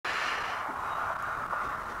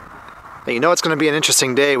Now, you know it's going to be an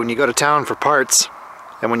interesting day when you go to town for parts,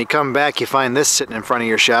 and when you come back you find this sitting in front of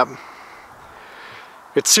your shop.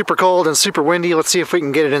 It's super cold and super windy. Let's see if we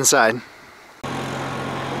can get it inside.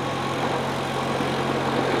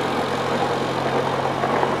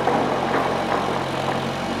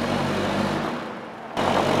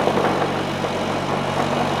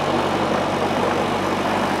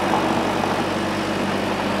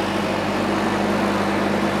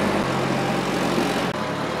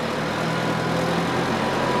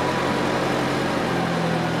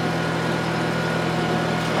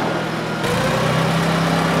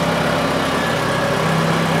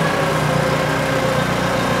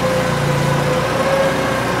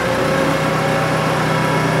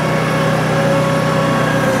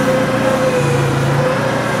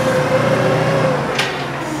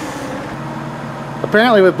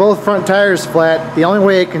 Apparently with both front tires flat, the only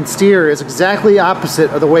way it can steer is exactly opposite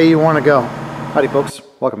of the way you want to go. Howdy folks,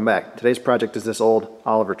 welcome back. Today's project is this old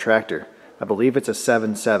Oliver tractor. I believe it's a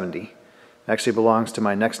 770. It actually belongs to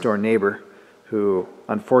my next door neighbor who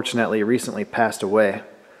unfortunately recently passed away.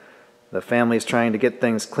 The family's trying to get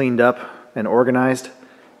things cleaned up and organized,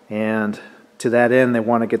 and to that end they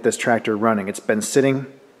want to get this tractor running. It's been sitting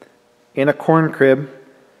in a corn crib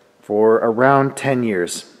for around 10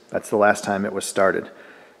 years. That's the last time it was started.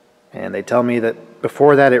 And they tell me that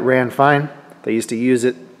before that it ran fine. They used to use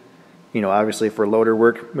it, you know, obviously for loader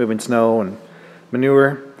work, moving snow and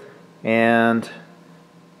manure. And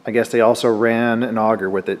I guess they also ran an auger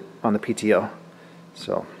with it on the PTO.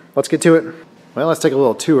 So let's get to it. Well, let's take a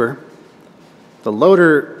little tour. The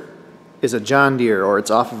loader is a John Deere, or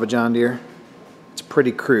it's off of a John Deere. It's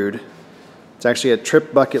pretty crude. It's actually a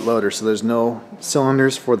trip bucket loader, so there's no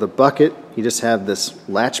cylinders for the bucket. You just have this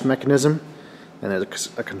latch mechanism, and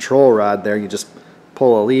there's a control rod there. You just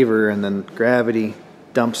pull a lever, and then gravity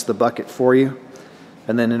dumps the bucket for you.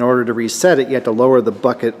 And then in order to reset it, you have to lower the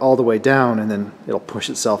bucket all the way down, and then it'll push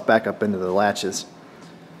itself back up into the latches.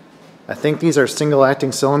 I think these are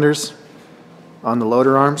single-acting cylinders on the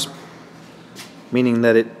loader arms, meaning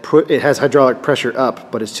that it has hydraulic pressure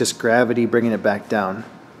up, but it's just gravity bringing it back down.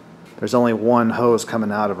 There's only one hose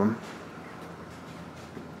coming out of them.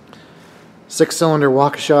 6-cylinder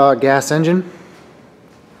Waukesha gas engine.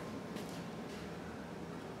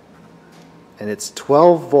 And it's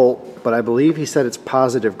 12 volt, but I believe he said it's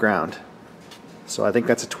positive ground. So I think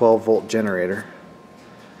that's a 12 volt generator.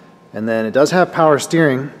 And then it does have power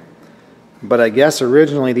steering, but I guess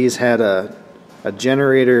originally these had a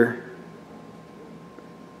generator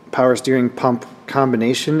power steering pump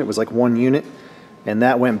combination. It was like one unit. And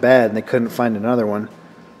that went bad and they couldn't find another one.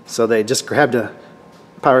 So they just grabbed a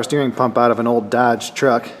power steering pump out of an old Dodge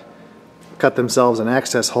truck, cut themselves an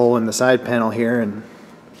access hole in the side panel here, and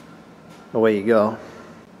away you go.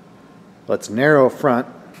 Well, it's narrow front,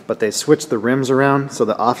 but they switched the rims around so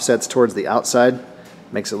the offset's towards the outside.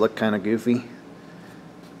 Makes it look kind of goofy.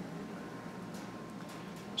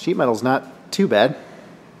 Sheet metal's not too bad.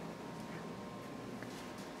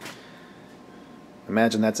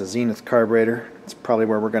 Imagine that's a Zenith carburetor. It's probably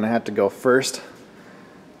where we're going to have to go first.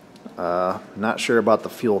 Not sure about the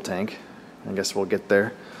fuel tank. I guess we'll get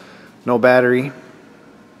there. No battery.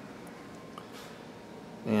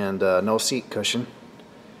 And no seat cushion.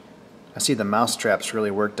 I see the mouse traps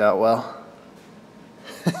really worked out well.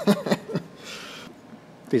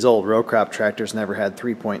 These old row crop tractors never had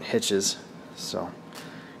 3-point hitches, so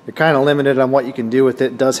you're kind of limited on what you can do with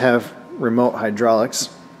it. It does have remote hydraulics.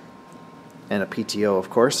 And a PTO, of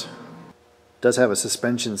course. Does have a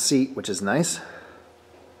suspension seat, which is nice.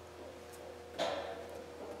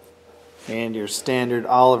 And your standard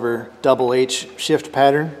Oliver double H shift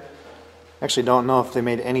pattern. Actually don't know if they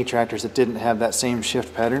made any tractors that didn't have that same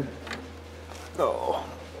shift pattern. Oh.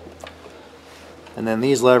 And then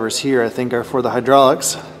these levers here I think are for the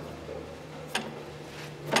hydraulics.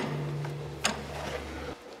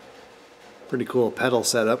 Pretty cool pedal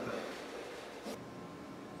setup.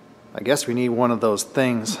 I guess we need one of those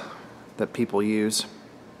things that people use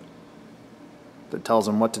that tells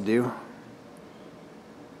them what to do.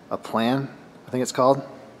 A plan, I think it's called.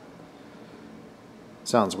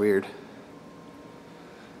 Sounds weird.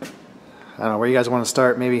 I don't know where you guys want to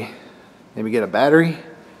start. Maybe get a battery.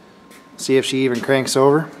 See if she even cranks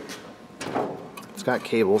over. It's got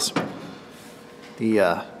cables.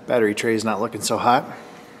 The battery tray is not looking so hot.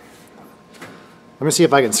 Let me see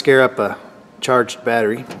if I can scare up a charged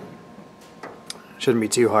battery. Shouldn't be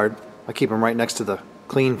too hard. I keep them right next to the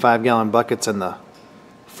clean 5-gallon buckets and the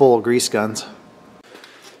full grease guns.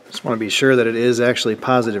 Just want to be sure that it is actually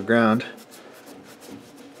positive ground.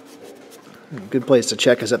 A good place to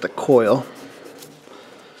check is at the coil.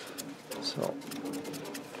 So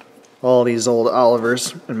All these old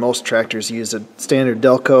Olivers and most tractors use a standard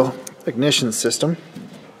Delco ignition system.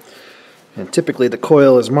 And typically the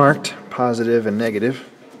coil is marked positive and negative.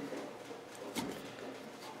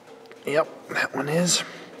 Yep, that one is.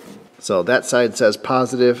 So that side says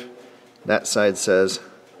positive, that side says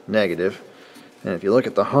negative. And if you look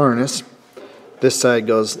at the harness, this side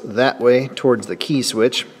goes that way towards the key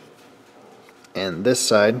switch, and this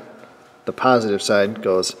side, the positive side,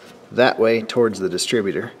 goes that way towards the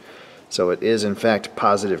distributor. So it is in fact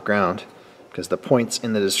positive ground because the points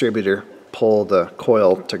in the distributor pull the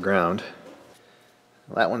coil to ground.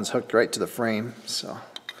 Well, that one's hooked right to the frame, so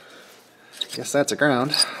I guess that's a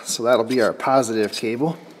ground. So that'll be our positive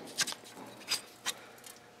cable.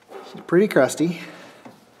 It's pretty crusty.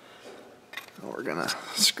 We're gonna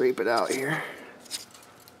scrape it out here.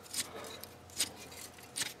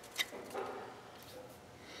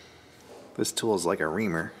 This tool is like a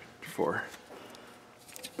reamer for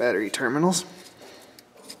battery terminals.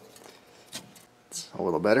 It's a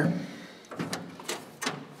little better.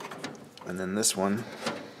 And then this one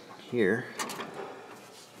here,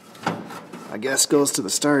 I guess, goes to the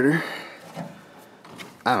starter.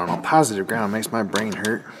 I don't know, positive ground makes my brain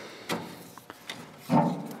hurt.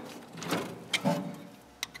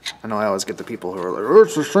 I know I always get the people who are like, oh,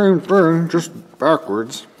 it's the same thing, just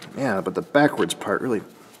backwards. Yeah, but the backwards part really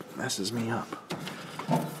messes me up.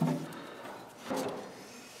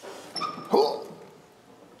 Oh,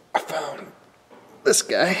 I found this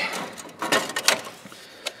guy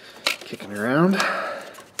kicking around, which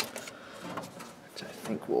I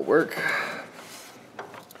think will work.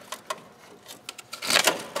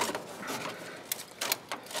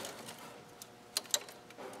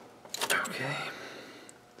 Okay.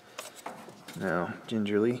 Now,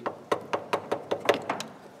 gingerly.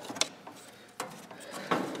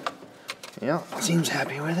 Yeah, seems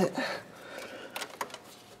happy with it.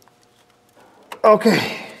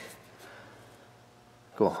 Okay.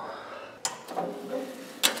 Cool.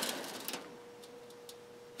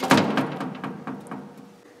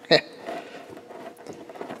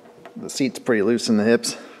 The seat's pretty loose in the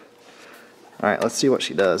hips. Alright, let's see what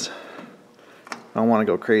she does. I don't want to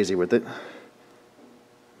go crazy with it.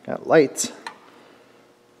 Got lights.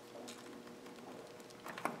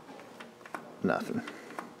 Nothing.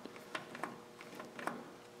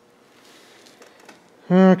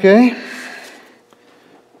 Okay.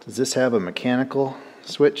 Does this have a mechanical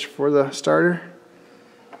switch for the starter?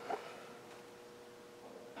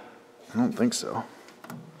 I don't think so.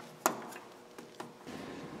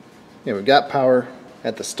 Yeah, we've got power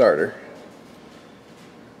at the starter.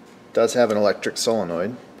 It does have an electric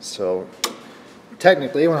solenoid, so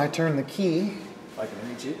technically when I turn the key, if I can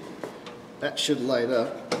reach it, that should light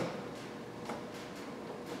up.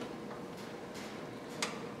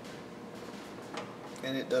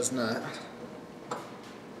 And it does not.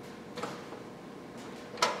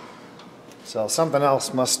 So something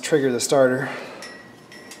else must trigger the starter.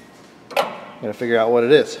 Gotta figure out what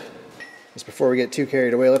it is. Just before we get too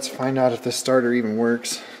carried away, let's find out if this starter even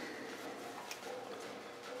works.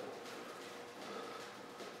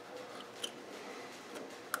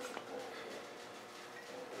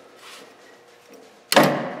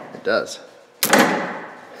 It does.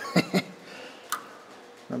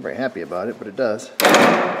 Not very happy about it, but it does.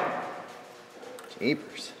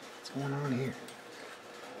 Jeepers, what's going on here?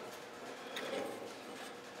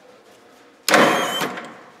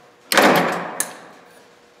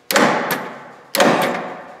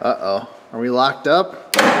 Uh-oh, are we locked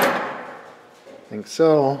up? I think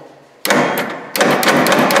so.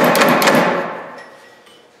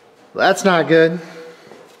 That's not good.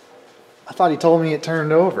 I thought he told me it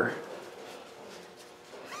turned over.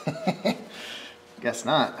 Guess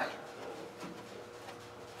not.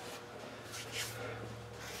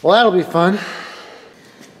 Well, that'll be fun.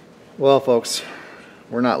 Well, folks,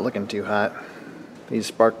 we're not looking too hot. These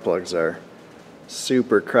spark plugs are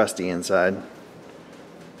super crusty inside.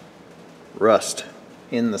 Rust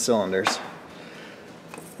in the cylinders.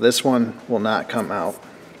 This one will not come out.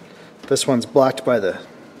 This one's blocked by the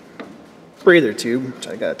breather tube, which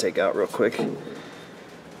I gotta take out real quick.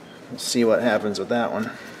 We'll see what happens with that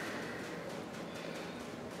one.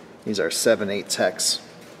 These are 7/8 hex,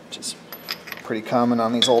 which is pretty common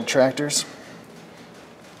on these old tractors.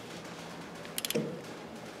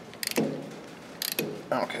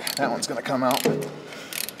 Okay, that one's gonna come out.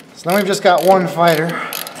 So now we've just got one fighter.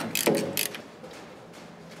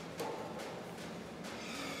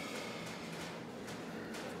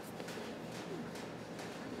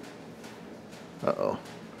 Uh-oh.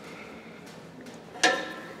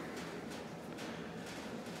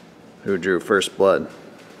 Who drew first blood?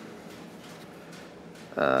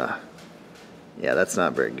 Yeah, that's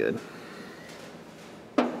not very good.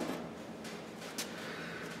 Well,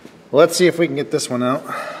 let's see if we can get this one out.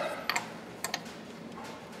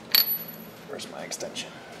 Where's my extension?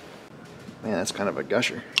 Man, that's kind of a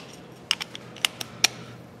gusher.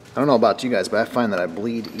 I don't know about you guys, but I find that I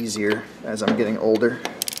bleed easier as I'm getting older.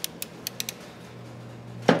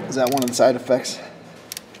 Is that one of the side effects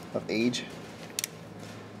of age?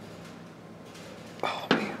 Oh,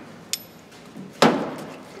 man.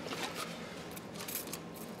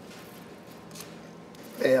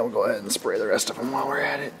 Yeah, we'll go ahead and spray the rest of them while we're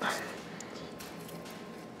at it.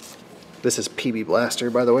 This is PB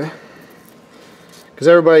Blaster, by the way, because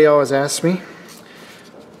everybody always asks me,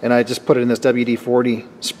 and I just put it in this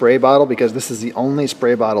WD-40 spray bottle because this is the only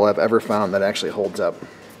spray bottle I've ever found that actually holds up.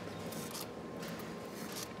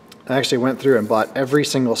 I actually went through and bought every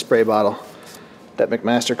single spray bottle that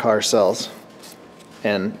McMaster-Carr sells,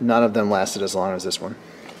 and none of them lasted as long as this one.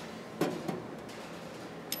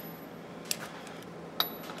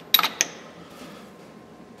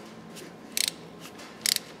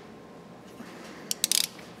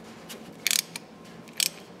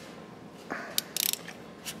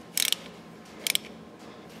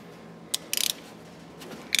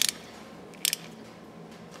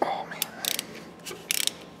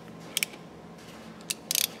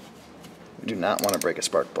 Do not want to break a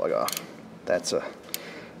spark plug off. That's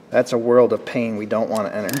a world of pain we don't want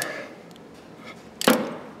to enter.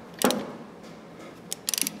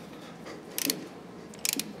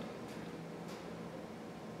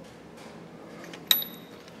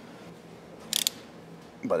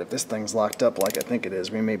 But if this thing's locked up like I think it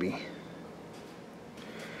is, we may be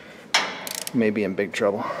in big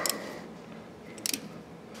trouble.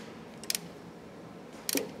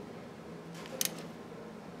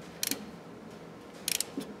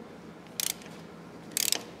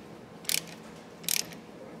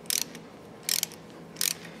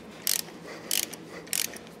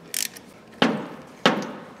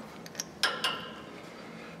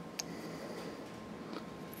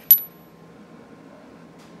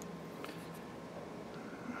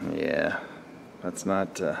 Yeah, that's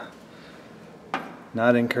not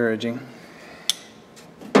encouraging.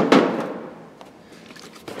 At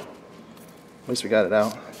least we got it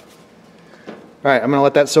out. All right, I'm gonna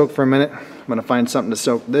let that soak for a minute. I'm gonna find something to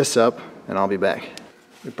soak this up, and I'll be back.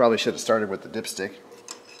 We probably should have started with the dipstick.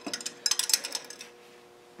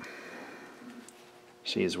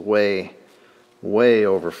 She's way, way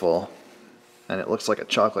over full, and it looks like a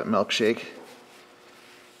chocolate milkshake.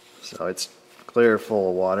 So it's clear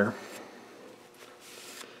full of water.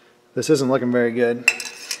 This isn't looking very good.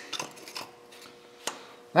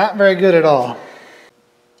 Not very good at all.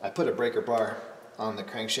 I put a breaker bar on the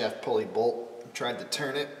crankshaft pulley bolt and tried to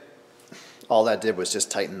turn it. All that did was just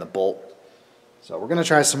tighten the bolt. So we're gonna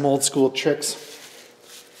try some old school tricks.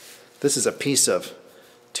 This is a piece of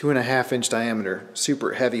 2.5 inch diameter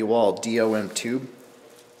super heavy wall DOM tube,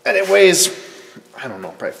 and it weighs, I don't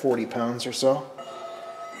know, probably 40 pounds or so.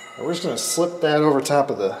 And we're just going to slip that over top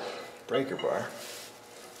of the breaker bar,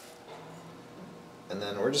 and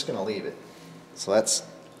then we're just going to leave it. So that's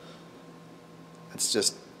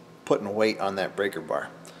just putting weight on that breaker bar,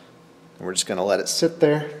 and we're just going to let it sit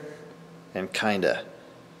there and kind of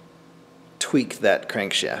tweak that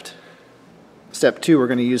crankshaft. Step 2, we're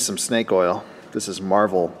going to use some snake oil. This is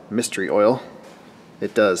Marvel Mystery Oil.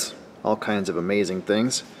 It does all kinds of amazing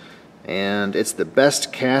things, and it's the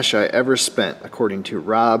best cash I ever spent, according to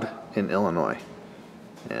Rob in Illinois.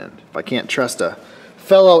 And if I can't trust a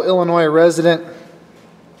fellow Illinois resident,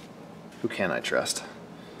 who can I trust?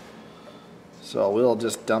 So we'll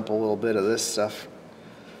just dump a little bit of this stuff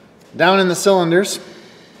down in the cylinders.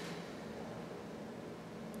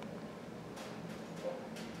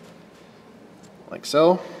 Like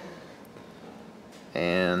so.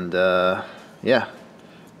 And yeah,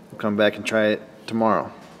 we'll come back and try it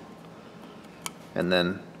tomorrow. And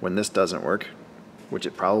then when this doesn't work, which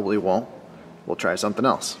it probably won't, we'll try something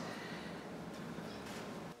else.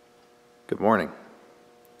 Good morning.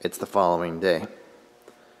 It's the following day.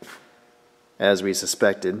 As we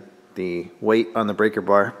suspected, the weight on the breaker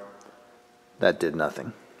bar, that did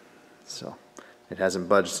nothing. So it hasn't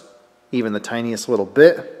budged even the tiniest little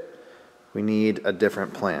bit. We need a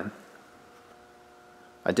different plan.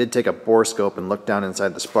 I did take a borescope and look down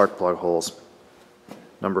inside the spark plug holes.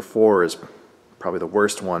 Number 4 is probably the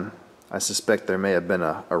worst one. I suspect there may have been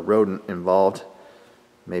a rodent involved,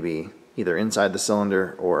 maybe either inside the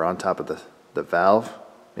cylinder or on top of the valve,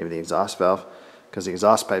 maybe the exhaust valve, because the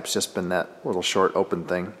exhaust pipe's just been that little short open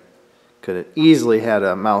thing. Could have easily had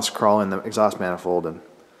a mouse crawl in the exhaust manifold and,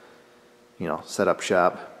 you know, set up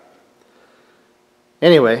shop.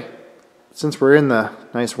 Anyway, since we're in the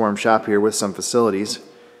nice warm shop here with some facilities,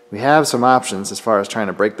 we have some options as far as trying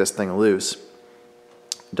to break this thing loose.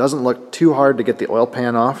 It doesn't look too hard to get the oil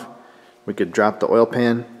pan off. We could drop the oil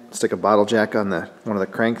pan, stick a bottle jack on one of the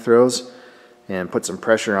crank throws, and put some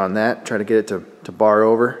pressure on that, try to get it to bar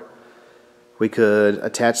over. We could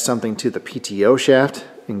attach something to the PTO shaft,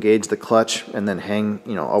 engage the clutch, and then hang,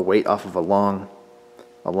 a weight off of a long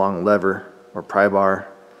lever or pry bar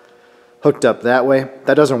hooked up that way.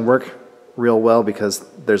 That doesn't work real well because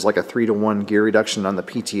there's like a 3-to-1 gear reduction on the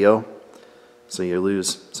PTO, so you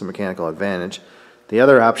lose some mechanical advantage. The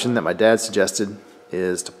other option that my dad suggested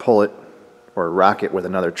is to pull it or rock it with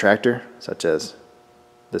another tractor, such as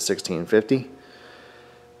the 1650.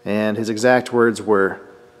 And his exact words were,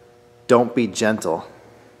 "Don't be gentle."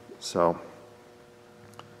 So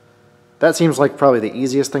that seems like probably the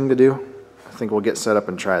easiest thing to do. I think we'll get set up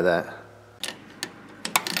and try that.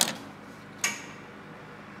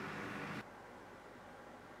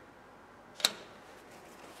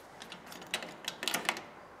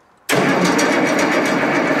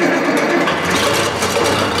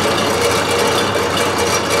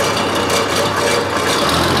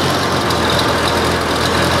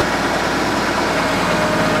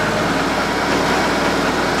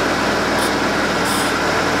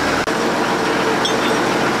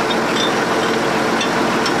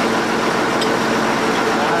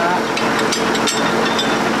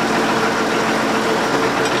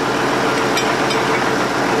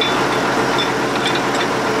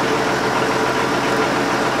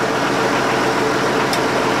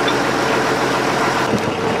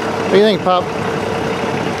 What do you think, Pop?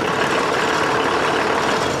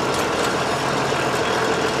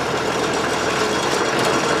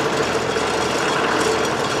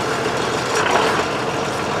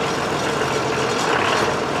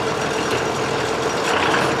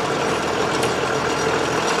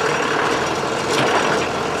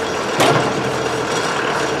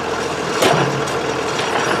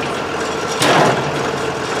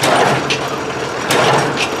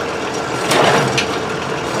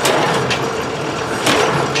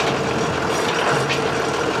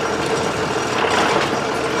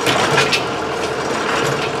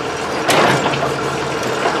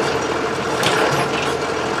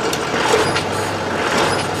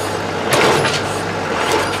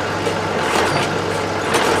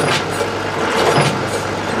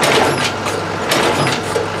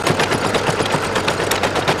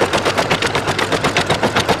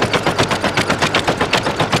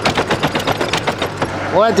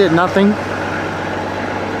 Well, that did nothing.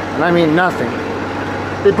 And I mean nothing.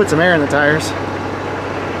 They put some air in the tires.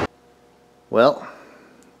 Well,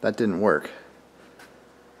 that didn't work.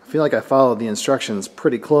 I feel like I followed the instructions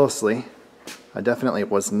pretty closely. I definitely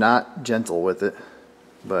was not gentle with it,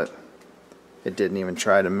 but it didn't even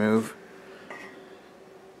try to move.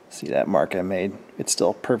 See that mark I made? It's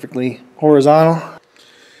still perfectly horizontal.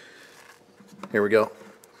 Here we go.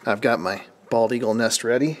 I've got my bald eagle nest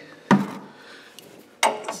ready.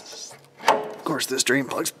 Of course, this drain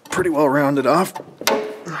plug's pretty well rounded off.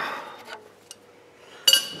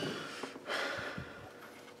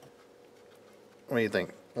 What do you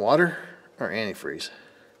think? Water or antifreeze?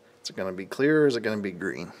 Is it going to be clear or is it going to be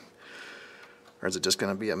green? Or is it just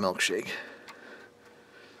going to be a milkshake?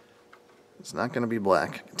 It's not going to be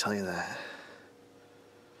black, I can tell you that.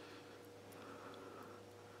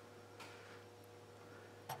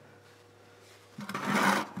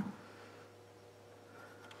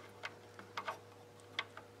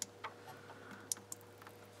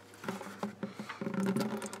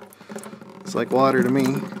 It's like water to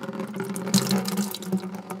me.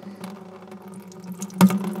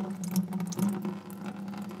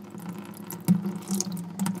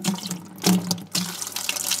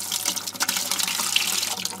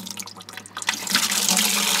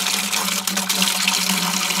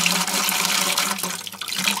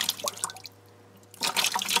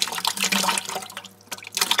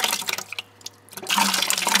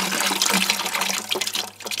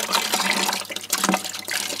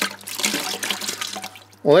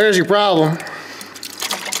 Well, there's your problem.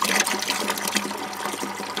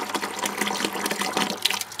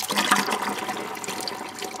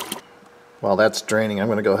 While that's draining, I'm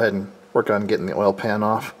going to go ahead and work on getting the oil pan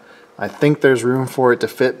off. I think there's room for it to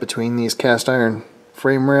fit between these cast iron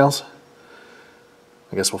frame rails.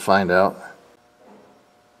 I guess we'll find out.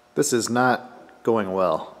 This is not going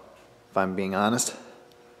well, if I'm being honest.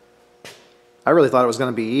 I really thought it was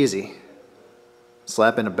going to be easy.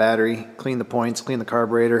 Slap in a battery, clean the points, clean the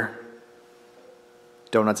carburetor,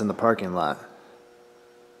 donuts in the parking lot.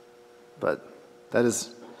 But that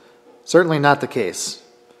is certainly not the case.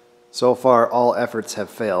 So far, all efforts have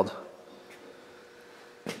failed.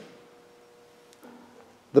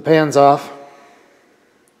 The pan's off,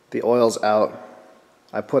 the oil's out.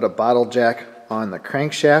 I put a bottle jack on the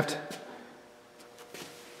crankshaft.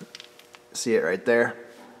 See it right there?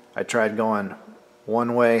 I tried going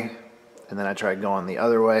one way and then I tried going the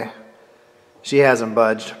other way. She hasn't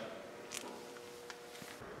budged.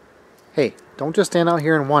 Hey, don't just stand out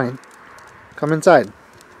here and whine. Come inside.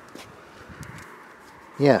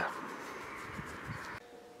 Yeah.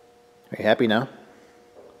 Are you happy now?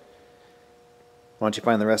 Why don't you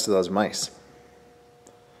find the rest of those mice?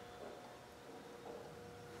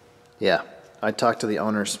 Yeah, I talked to the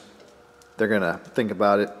owners. They're gonna think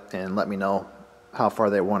about it and let me know how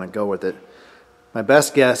far they want to go with it. My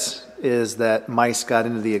best guess is that mice got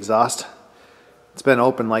into the exhaust. It's been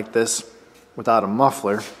open like this without a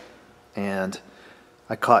muffler, and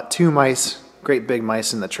I caught 2 mice, great big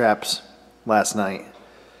mice in the traps last night,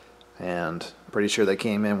 and I'm pretty sure they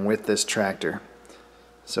came in with this tractor.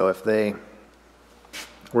 So if they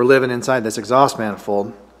were living inside this exhaust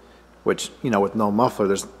manifold, which, you know, with no muffler,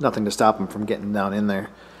 there's nothing to stop them from getting down in there,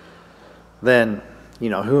 then, you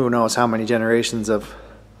know, who knows how many generations of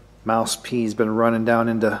mouse pee's been running down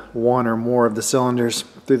into one or more of the cylinders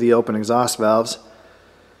through the open exhaust valves.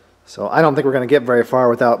 So I don't think we're going to get very far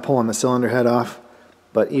without pulling the cylinder head off,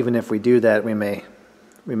 but even if we do that, we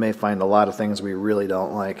may find a lot of things we really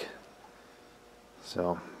don't like.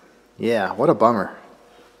 So yeah, what a bummer.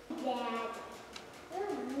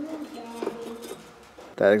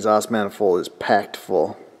 That exhaust manifold is packed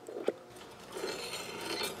full.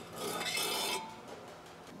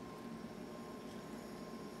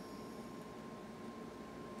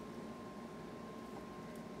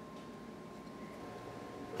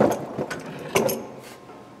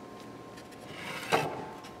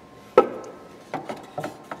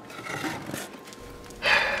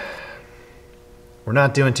 We're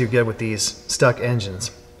not doing too good with these stuck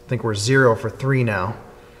engines. I think we're 0 for 3 now,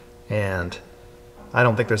 and I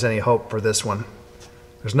don't think there's any hope for this one.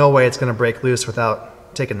 There's no way it's going to break loose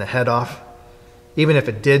without taking the head off. Even if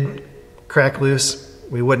it did crack loose,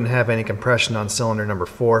 we wouldn't have any compression on cylinder number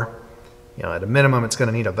 4. You know, at a minimum, it's going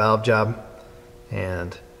to need a valve job,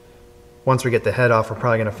 and once we get the head off, we're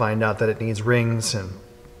probably going to find out that it needs rings and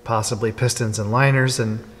possibly pistons and liners,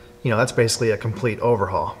 and you know, that's basically a complete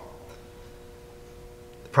overhaul.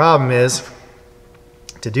 The problem is,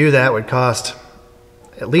 to do that would cost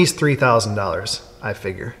at least $3,000, I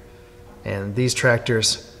figure. And these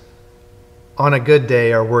tractors, on a good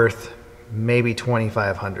day, are worth maybe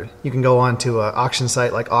 $2,500. You can go on to an auction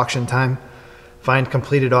site like Auction Time, find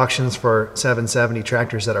completed auctions for 770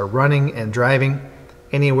 tractors that are running and driving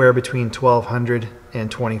anywhere between $1,200 and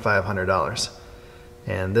 $2,500.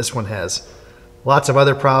 And this one has lots of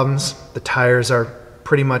other problems. The tires are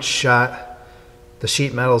pretty much shot. The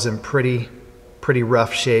sheet metal's in pretty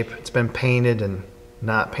rough shape. It's been painted and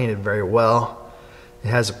not painted very well. It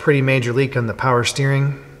has a pretty major leak on the power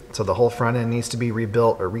steering, so the whole front end needs to be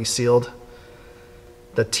rebuilt or resealed.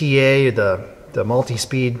 The TA, the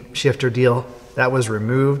multi-speed shifter deal, that was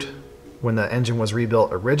removed when the engine was rebuilt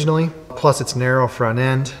originally. Plus it's narrow front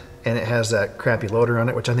end, and it has that crappy loader on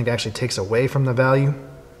it, which I think actually takes away from the value.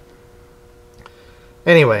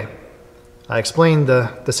 Anyway, I explained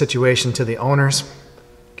the situation to the owners,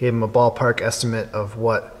 gave them a ballpark estimate of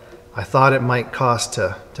what I thought it might cost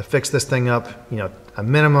to fix this thing up, you know, a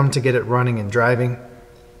minimum to get it running and driving,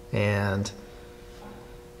 and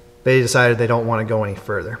they decided they don't want to go any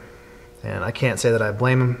further. And I can't say that I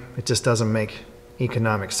blame them. It just doesn't make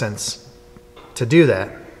economic sense to do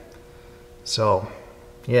that. So,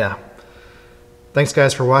 yeah. Thanks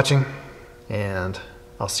guys for watching, and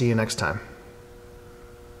I'll see you next time.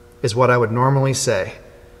 Is what I would normally say,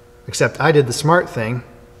 except I did the smart thing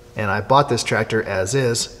and I bought this tractor as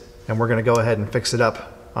is, and we're going to go ahead and fix it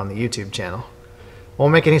up on the YouTube channel.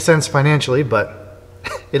 Won't make any sense financially, but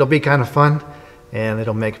it'll be kind of fun, and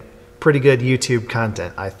it'll make pretty good YouTube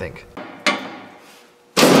content, I think.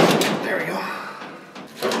 There we go.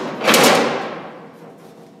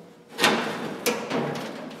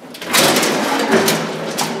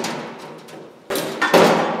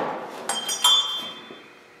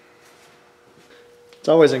 It's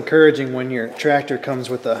always encouraging when your tractor comes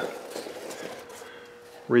with a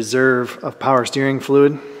reserve of power steering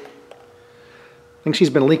fluid. I think she's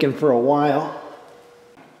been leaking for a while.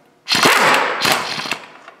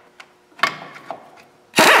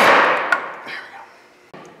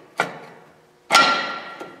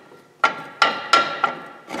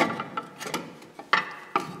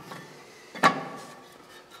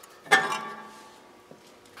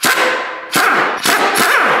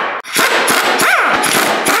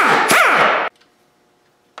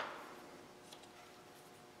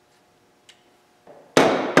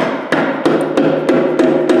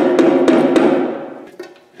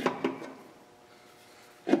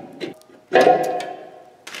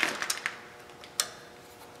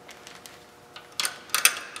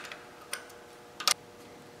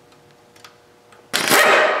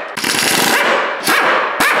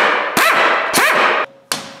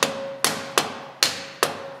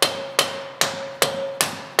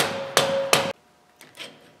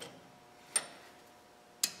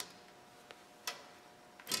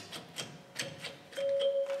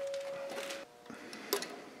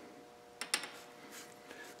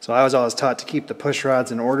 So I was always taught to keep the push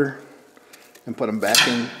rods in order and put them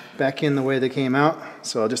back in the way they came out.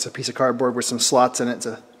 So just a piece of cardboard with some slots in it. It's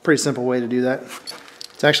a pretty simple way to do that.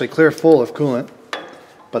 It's actually clear full of coolant,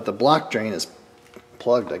 but the block drain is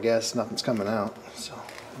plugged, I guess. Nothing's coming out. So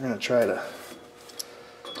we're gonna try to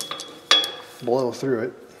blow through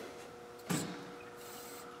it.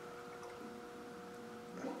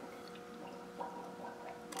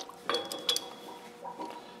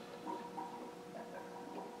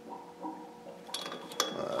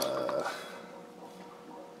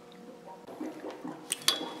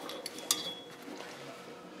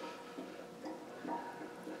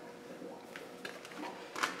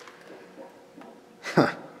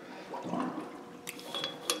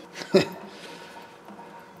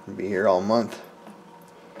 Be here all month.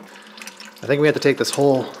 I think we have to take this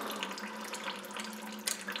whole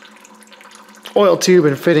oil tube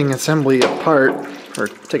and fitting assembly apart, or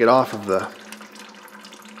take it off of the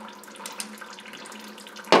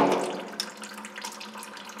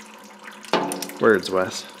words,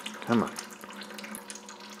 Wes. Come on.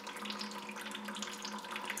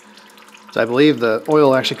 So I believe the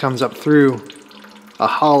oil actually comes up through a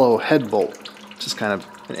hollow head bolt, which is kind of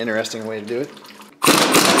an interesting way to do it.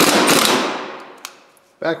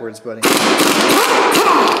 Backwards, buddy.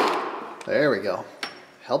 There we go.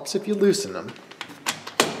 Helps if you loosen them.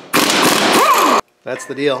 That's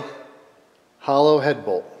the deal. Hollow head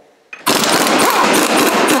bolt.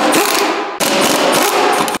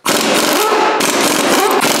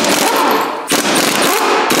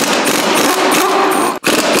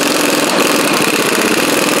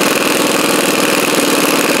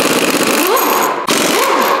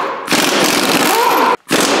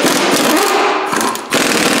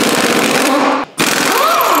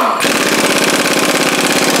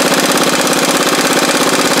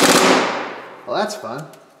 That's fun.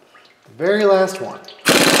 The very last one,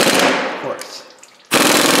 of course.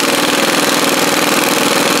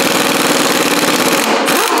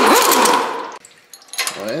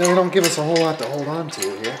 Well, they don't give us a whole lot to hold on to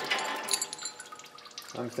here.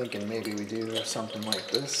 I'm thinking maybe we do something like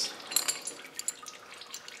this.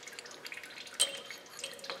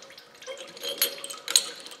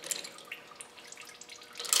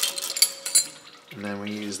 And then we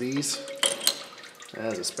use these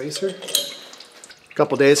as a spacer. A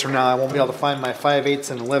couple days from now, I won't be able to find my 5/8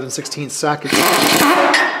 and 11/16 socket.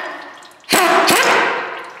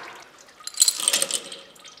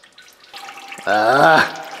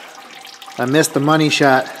 I missed the money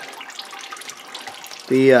shot.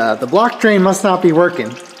 The block drain must not be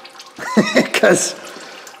working, because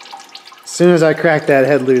as soon as I cracked that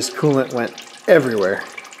head loose, coolant went everywhere.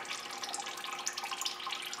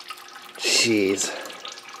 Jeez.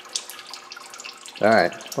 All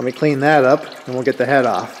right, let me clean that up and we'll get the head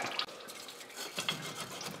off.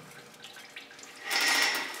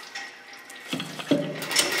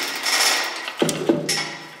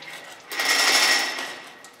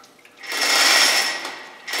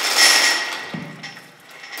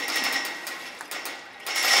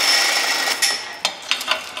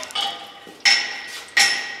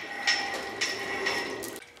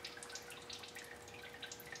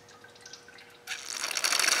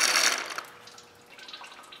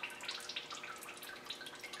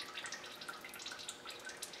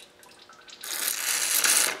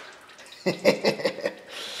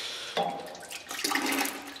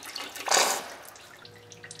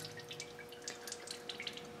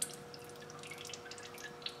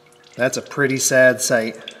 That's a pretty sad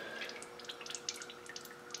sight.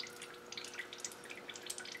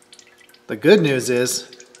 The good news is,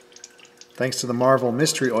 thanks to the Marvel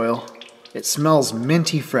Mystery Oil, it smells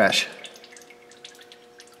minty fresh.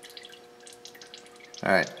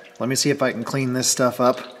 Alright, let me see if I can clean this stuff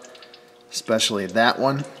up, especially that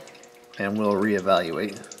one, and we'll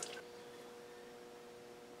reevaluate.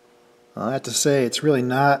 I have to say, it's really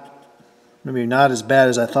maybe not as bad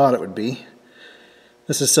as I thought it would be.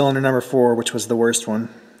 This is cylinder number 4, which was the worst one.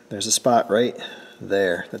 There's a spot right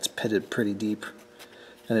there that's pitted pretty deep.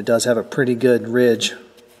 And it does have a pretty good ridge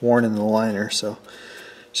worn in the liner, so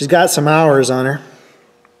she's got some hours on her.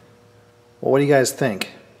 Well, what do you guys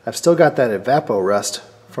think? I've still got that evapor rust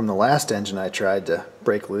from the last engine I tried to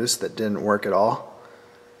break loose that didn't work at all.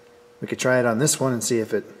 We could try it on this one and see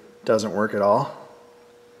if it doesn't work at all.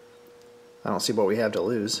 I don't see what we have to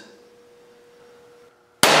lose.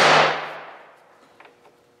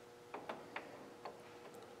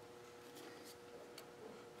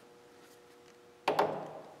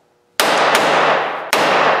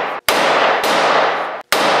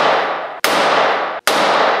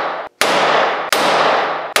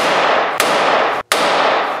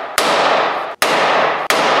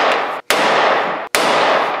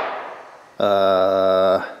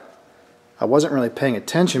 I wasn't really paying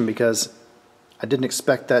attention because I didn't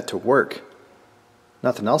expect that to work.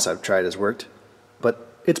 Nothing else I've tried has worked, but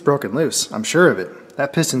it's broken loose. I'm sure of it.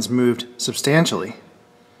 That piston's moved substantially.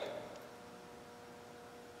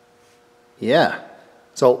 Yeah.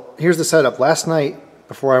 So here's the setup. Last night,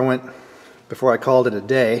 before I called it a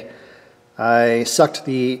day, I sucked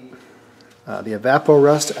the evapor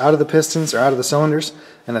rust out of the pistons, or out of the cylinders,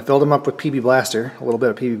 and I filled them up with PB Blaster, a little bit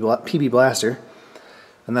of PB Blaster,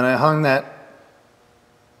 and then I hung that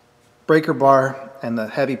breaker bar and the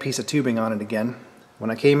heavy piece of tubing on it again.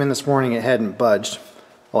 When I came in this morning, it hadn't budged.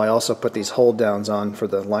 Well, I also put these hold downs on for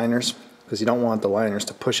the liners, because you don't want the liners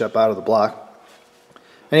to push up out of the block.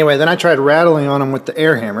 Anyway, then I tried rattling on them with the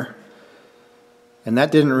air hammer, and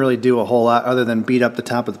that didn't really do a whole lot other than beat up the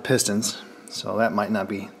top of the pistons, so that might not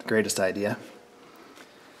be the greatest idea.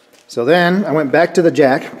 So then I went back to the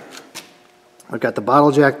jack. I've got the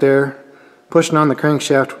bottle jack there, pushing on the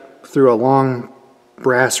crankshaft through a long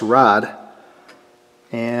brass rod,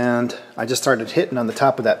 and I just started hitting on the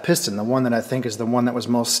top of that piston, the one that I think is the one that was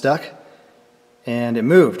most stuck, and it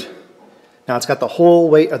moved. Now it's got the whole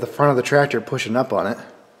weight of the front of the tractor pushing up on it,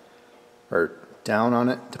 or down on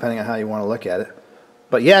it, depending on how you want to look at it.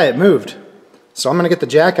 But yeah, it moved. So I'm going to get the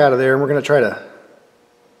jack out of there, and we're going to try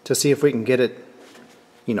to see if we can get it,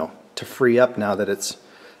 you know, to free up now that it's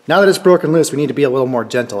broken loose. We need to be a little more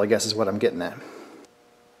gentle, I guess is what I'm getting at.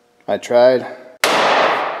 I tried,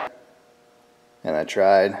 and I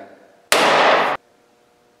tried,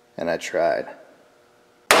 and I tried.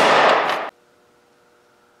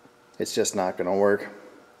 It's just not going to work.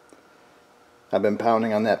 I've been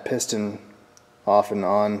pounding on that piston off and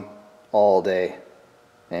on all day,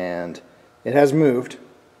 and it has moved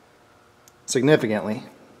significantly.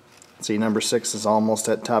 See, number 6 is almost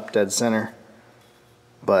at top dead center,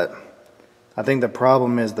 but I think the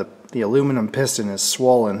problem is the aluminum piston is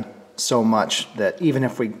swollen so much that even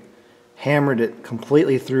if we hammered it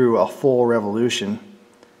completely through a full revolution,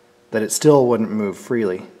 that it still wouldn't move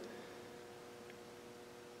freely.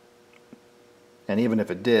 And even if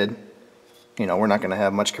it did, you know, we're not going to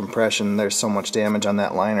have much compression. There's so much damage on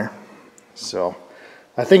that liner. So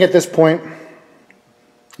I think at this point,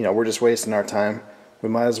 you know, we're just wasting our time. We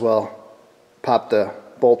might as well pop the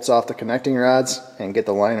bolts off the connecting rods and get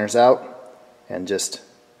the liners out and just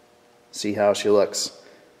see how she looks.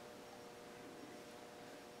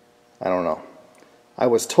 I don't know. I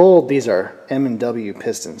was told these are M&W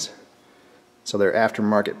pistons. So they're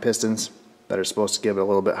aftermarket pistons that are supposed to give it a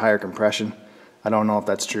little bit higher compression. I don't know if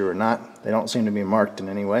that's true or not. They don't seem to be marked in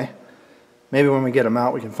any way. Maybe when we get them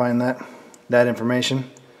out we can find that information.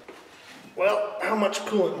 Well, how much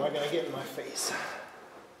coolant am I going to get in my face?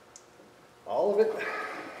 All of it?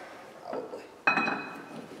 Probably.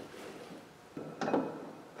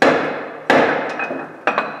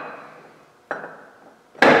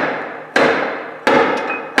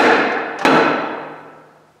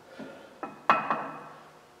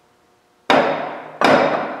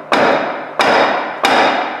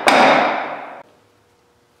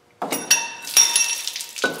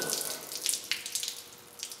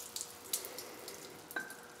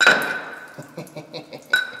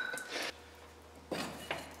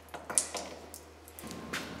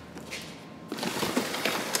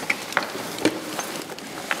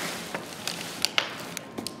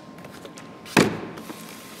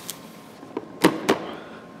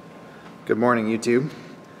 Good morning, YouTube.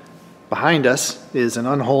 Behind us is an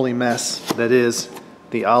unholy mess that is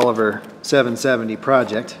the Oliver 770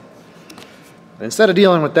 project. But instead of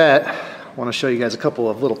dealing with that, I want to show you guys a couple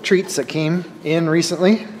of little treats that came in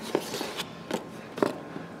recently.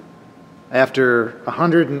 After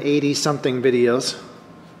 180 something videos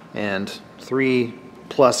and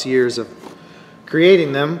 3+ years of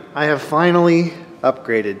creating them, I have finally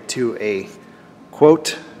upgraded to a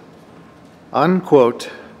quote unquote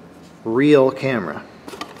real camera.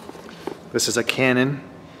 This is a Canon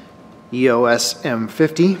EOS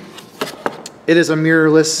M50. It is a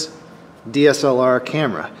mirrorless DSLR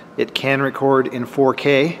camera. It can record in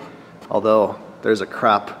 4K, although there's a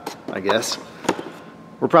crop, I guess.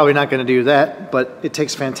 We're probably not going to do that, but it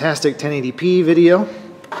takes fantastic 1080p video.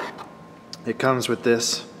 It comes with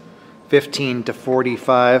this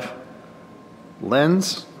 15-45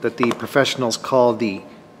 lens that the professionals call the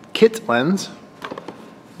kit lens.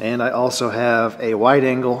 And I also have a wide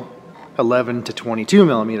angle 11-22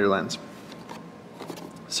 millimeter lens.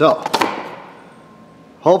 So,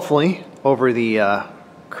 hopefully over the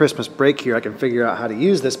Christmas break here I can figure out how to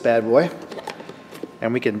use this bad boy,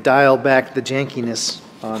 and we can dial back the jankiness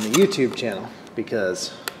on the YouTube channel,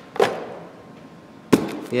 because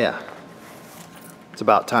yeah, it's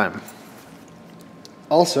about time.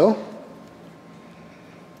 Also,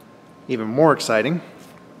 even more exciting,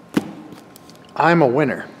 I'm a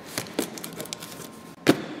winner.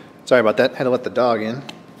 Sorry about that, had to let the dog in.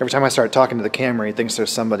 Every time I start talking to the camera, he thinks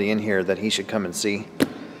there's somebody in here that he should come and see.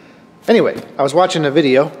 Anyway, I was watching a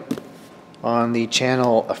video on the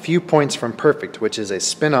channel A Few Points from Perfect, which is a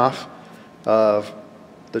spin-off of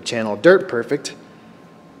the channel Dirt Perfect,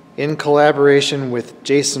 in collaboration with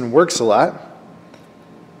Jason Works a Lot.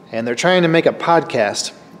 And they're trying to make a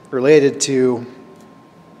podcast related to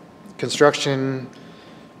construction,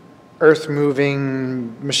 earth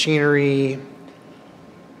moving, machinery,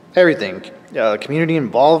 everything. Community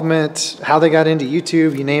involvement, how they got into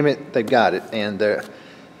YouTube, you name it, they've got it. And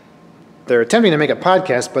they're attempting to make a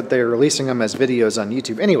podcast, but they're releasing them as videos on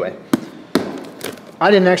YouTube. Anyway,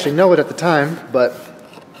 I didn't actually know it at the time, but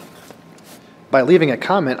by leaving a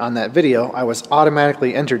comment on that video, I was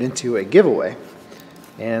automatically entered into a giveaway.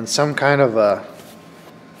 And some kind of a,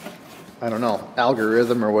 I don't know,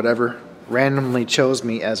 algorithm or whatever randomly chose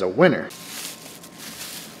me as a winner.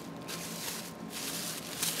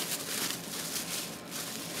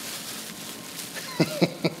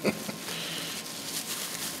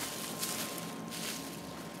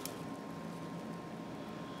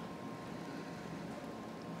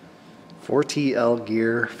 $4TL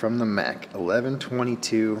gear from the Mac,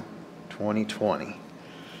 11/22/2020.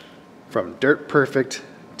 From Dirt Perfect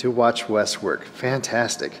to Watch Wes work.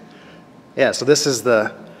 Fantastic. Yeah, so this is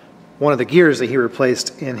one of the gears that he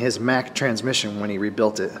replaced in his Mac transmission when he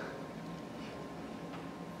rebuilt it.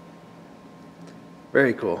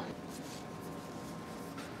 Very cool.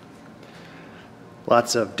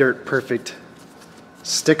 Lots of Dirt Perfect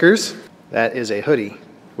stickers. That is a hoodie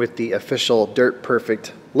with the official Dirt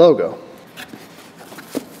Perfect logo.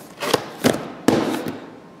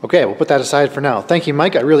 Okay, we'll put that aside for now. Thank you,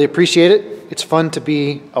 Mike. I really appreciate it. It's fun to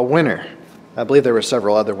be a winner. I believe there were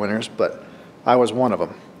several other winners, but I was one of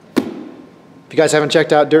them. If you guys haven't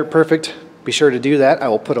checked out Dirt Perfect, be sure to do that. I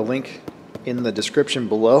will put a link in the description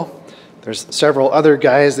below. There's several other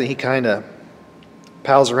guys that he kind of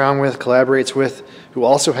pals around with, collaborates with, who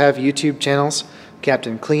also have YouTube channels.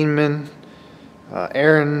 Captain Cleanman,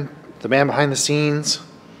 Aaron, the man behind the scenes.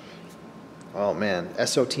 Oh man,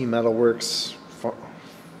 SOT Metalworks.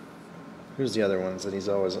 Who's the other ones that he's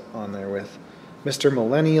always on there with? Mr.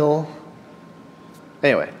 Millennial.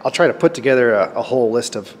 Anyway, I'll try to put together a whole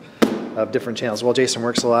list of different channels. Well, Jason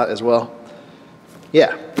Works a Lot as well.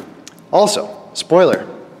 Yeah. Also, spoiler,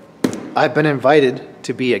 I've been invited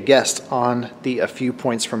to be a guest on the A Few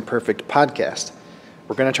Points from Perfect podcast.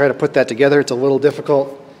 We're going to try to put that together. It's a little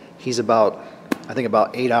difficult. He's I think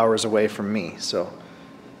about 8 hours away from me. So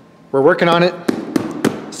we're working on it.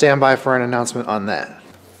 Stand by for an announcement on that.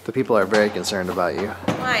 The people are very concerned about you.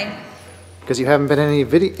 Why? Because you haven't been in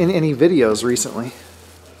any videos recently.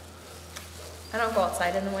 I don't go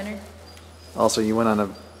outside in the winter. Also, you went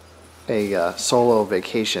on a solo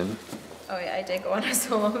vacation. Oh yeah, I did go on a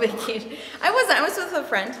solo vacation. I was with a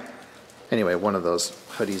friend. Anyway, one of those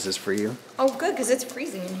hoodies is for you. Oh good, because it's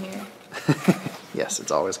freezing in here. Yes, it's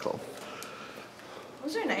always cold.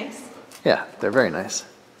 Those are nice. Yeah, they're very nice.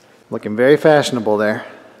 Looking very fashionable there.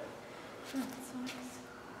 Oh, that's so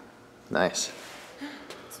Nice. nice.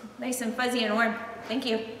 It's nice and fuzzy and warm. Thank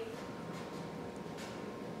you.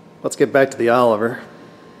 Let's get back to the Oliver.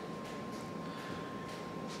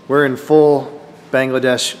 We're in full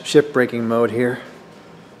Bangladesh shipbreaking mode here.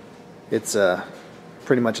 It's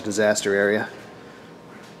pretty much a disaster area.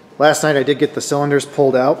 Last night I did get the cylinders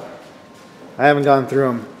pulled out. I haven't gone through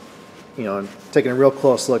them, and taken a real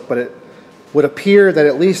close look, but it would appear that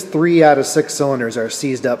at least 3 out of 6 cylinders are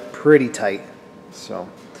seized up pretty tight. So,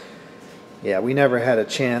 yeah, we never had a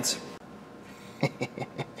chance.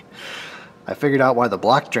 I figured out why the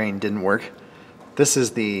block drain didn't work. This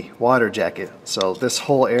is the water jacket, so this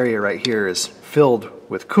whole area right here is filled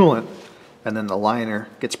with coolant, and then the liner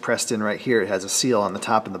gets pressed in right here. It has a seal on the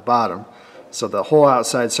top and the bottom, so the whole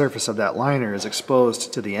outside surface of that liner is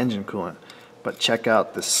exposed to the engine coolant. But check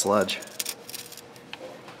out this sludge.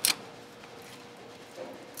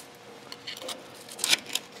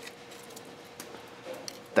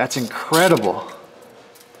 That's incredible.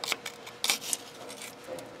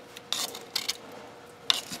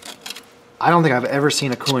 I don't think I've ever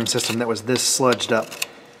seen a cooling system that was this sludged up.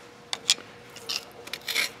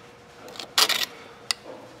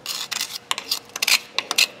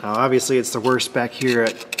 Now obviously it's the worst back here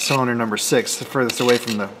at cylinder number 6, the furthest away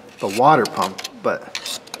from the water pump,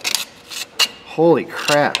 but holy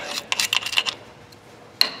crap.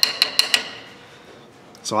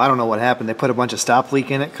 So I don't know what happened. They put a bunch of stop leak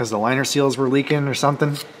in it because the liner seals were leaking or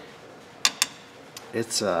something.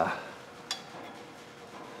 It's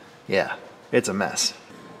Yeah, it's a mess.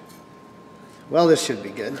 Well, this should be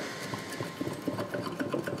good.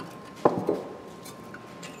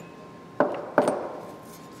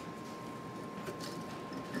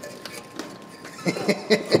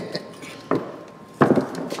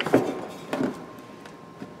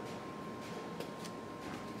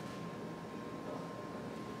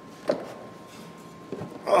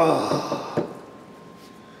 Oh,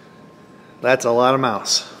 that's a lot of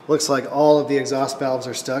mouse. Looks like all of the exhaust valves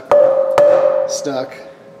are stuck. Stuck.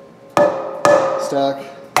 Stuck.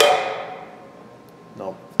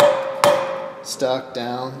 Nope. Stuck,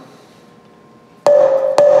 down.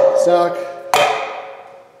 Stuck.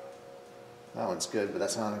 That one's good, but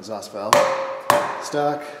that's not an exhaust valve.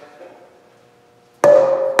 Stuck.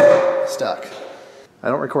 Stuck. I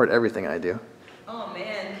don't record everything I do. Oh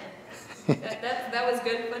man, that was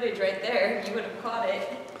good footage right there. You would have caught it.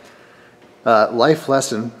 Life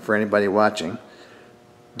lesson for anybody watching.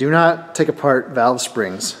 Do not take apart valve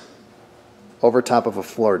springs over top of a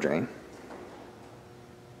floor drain.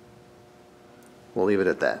 We'll leave it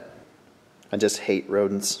at that. I just hate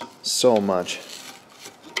rodents so much.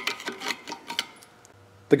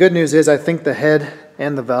 The good news is I think the head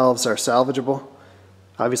and the valves are salvageable.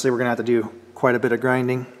 Obviously we're gonna have to do quite a bit of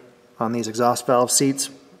grinding on these exhaust valve seats,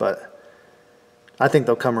 but I think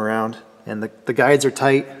they'll come around. And the guides are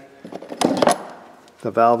tight.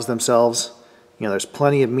 The valves themselves, you know, there's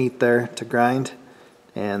plenty of meat there to grind,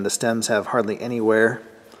 and the stems have hardly any wear,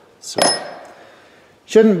 so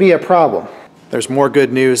shouldn't be a problem. There's more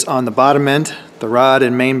good news on the bottom end. The rod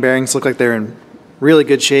and main bearings look like they're in really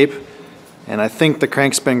good shape, and I think the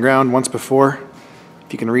crank's been ground once before.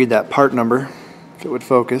 If you can read that part number, if it would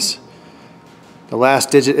focus. The last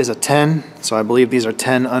digit is a 10, so I believe these are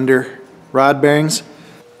 10 under rod bearings.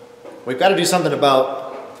 We've got to do something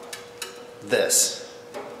about this.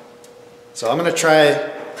 So I'm going to try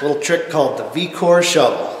a little trick called the V-Core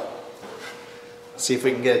shovel. See if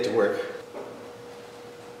we can get it to work.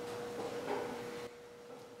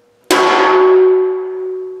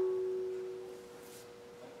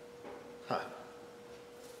 Huh.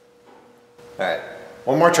 All right,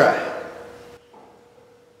 one more try.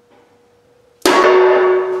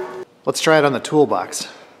 Let's try it on the toolbox.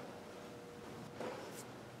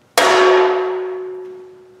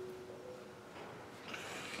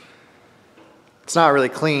 It's not really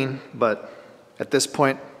clean, but at this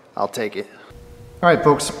point, I'll take it. All right,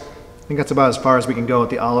 folks, I think that's about as far as we can go with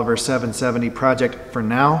the Oliver 770 project for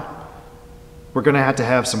now. We're gonna have to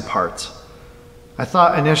have some parts. I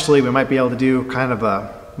thought initially we might be able to do kind of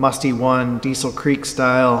a Musty One Diesel Creek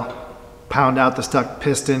style, pound out the stuck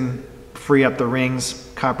piston, free up the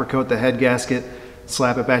rings, copper coat the head gasket,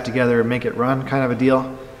 slap it back together and make it run kind of a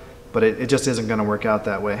deal, but it just isn't gonna work out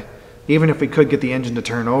that way. Even if we could get the engine to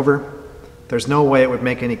turn over, there's no way it would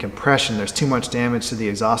make any compression. There's too much damage to the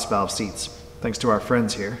exhaust valve seats, thanks to our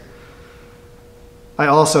friends here. I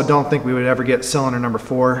also don't think we would ever get cylinder number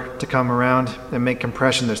 4 to come around and make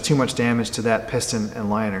compression. There's too much damage to that piston and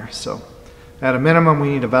liner. So at a minimum, we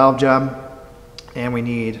need a valve job and we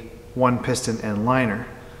need one piston and liner.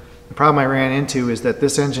 The problem I ran into is that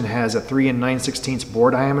this engine has a 3 9/16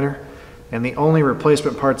 bore diameter, and the only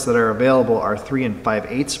replacement parts that are available are 3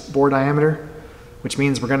 5/8 bore diameter, which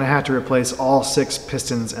means we're going to have to replace all 6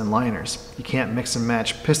 pistons and liners. You can't mix and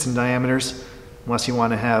match piston diameters unless you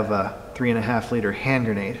want to have a 3.5 liter hand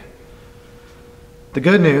grenade. The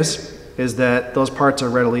good news is that those parts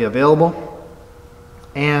are readily available,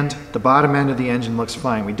 and the bottom end of the engine looks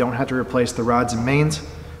fine. We don't have to replace the rods and mains.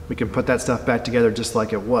 We can put that stuff back together just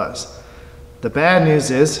like it was. The bad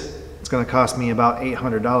news is it's going to cost me about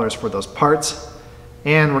 $800 for those parts.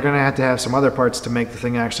 And we're going to have some other parts to make the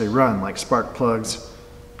thing actually run, like spark plugs,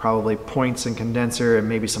 probably points and condenser, and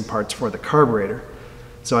maybe some parts for the carburetor.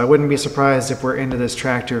 So I wouldn't be surprised if we're into this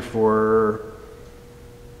tractor for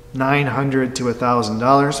 $900 to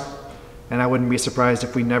 $1,000, and I wouldn't be surprised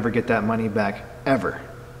if we never get that money back, ever.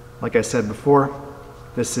 Like I said before,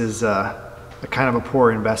 this is a kind of a poor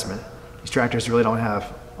investment. These tractors really don't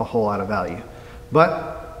have a whole lot of value.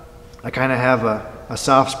 But I kind of have a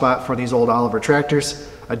soft spot for these old Oliver tractors.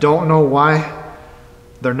 I don't know why.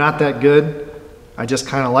 They're not that good. I just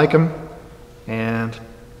kind of like them, and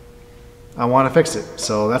I want to fix it.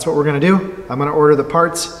 So that's what we're going to do. I'm going to order the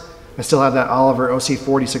parts. I still have that Oliver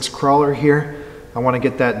OC46 crawler here. I want to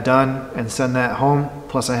get that done and send that home.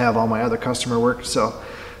 Plus I have all my other customer work. So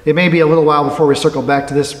it may be a little while before we circle back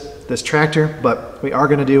to this tractor, but we are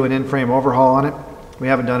going to do an in-frame overhaul on it. We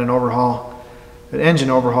haven't done an engine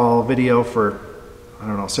overhaul video for, I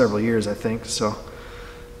don't know, several years, I think. So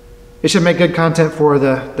it should make good content for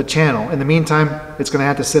the channel. In the meantime, it's going to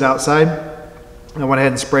have to sit outside I went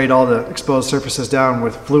ahead and sprayed all the exposed surfaces down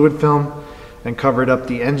with fluid film and covered up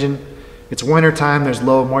the engine. It's winter time, there's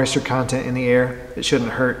low moisture content in the air. It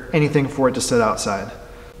shouldn't hurt anything for it to sit outside.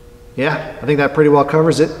 Yeah, I think that pretty well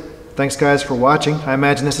covers it. Thanks guys for watching. I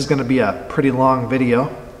imagine this is going to be a pretty long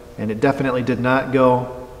video, and it definitely did not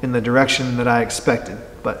go in the direction that I expected,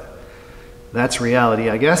 but that's reality,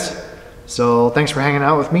 I guess. So thanks for hanging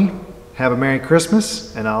out with me. Have a Merry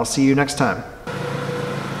Christmas, and I'll see you next time.